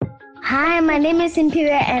Hi, my name is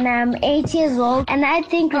Simpiwe and I'm 8 years old, and I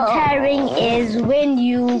think retiring is when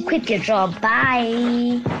you quit your job.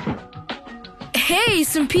 Bye. Hey,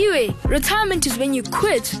 Simpiwe, retirement is when you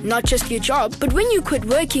quit, not just your job, but when you quit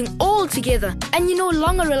working altogether and you no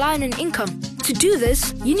longer rely on an income. To do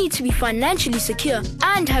this, you need to be financially secure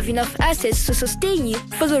and have enough assets to sustain you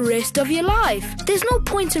for the rest of your life. There's no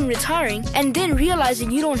point in retiring and then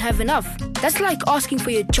realizing you don't have enough. That's like asking for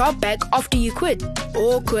your job back after you quit.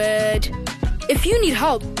 Awkward. If you need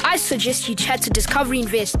help, I suggest you chat to Discovery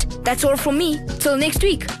Invest. That's all from me. Till next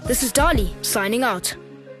week, this is Dali, signing out.